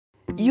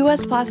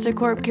U.S. Plastic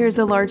Corp carries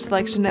a large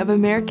selection of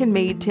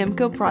American-made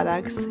Tamco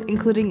products,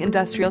 including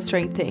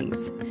industrial-strength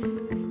tanks.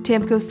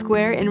 Tamco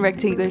square and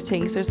rectangular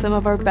tanks are some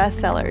of our best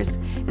sellers,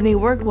 and they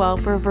work well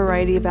for a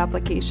variety of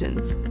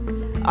applications.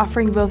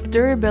 Offering both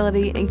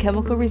durability and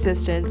chemical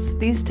resistance,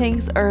 these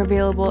tanks are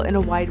available in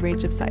a wide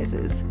range of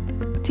sizes.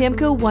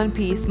 Tamco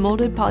one-piece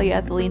molded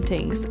polyethylene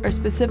tanks are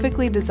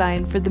specifically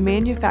designed for the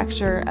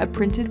manufacture of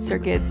printed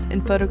circuits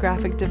and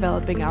photographic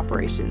developing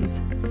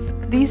operations.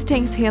 These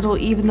tanks handle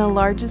even the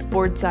largest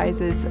board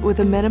sizes with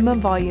a minimum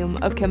volume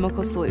of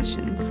chemical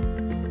solutions.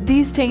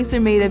 These tanks are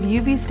made of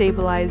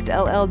UV-stabilized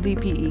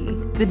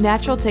LLDPE. The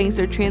natural tanks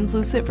are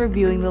translucent for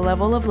viewing the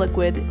level of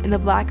liquid, and the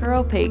black are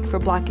opaque for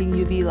blocking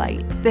UV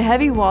light. The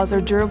heavy walls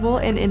are durable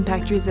and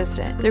impact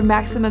resistant. Their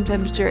maximum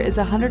temperature is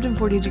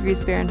 140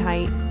 degrees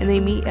Fahrenheit, and they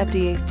meet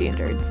FDA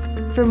standards.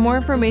 For more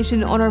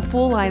information on our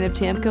full line of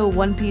Tamco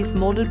one-piece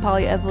molded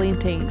polyethylene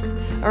tanks,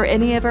 or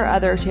any of our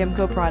other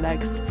Tamco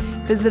products,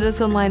 visit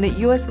us online at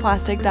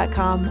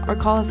usplastic.com or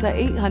call us at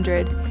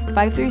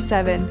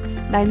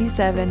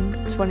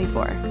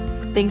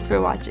 800-537-9724. Thanks for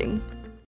watching.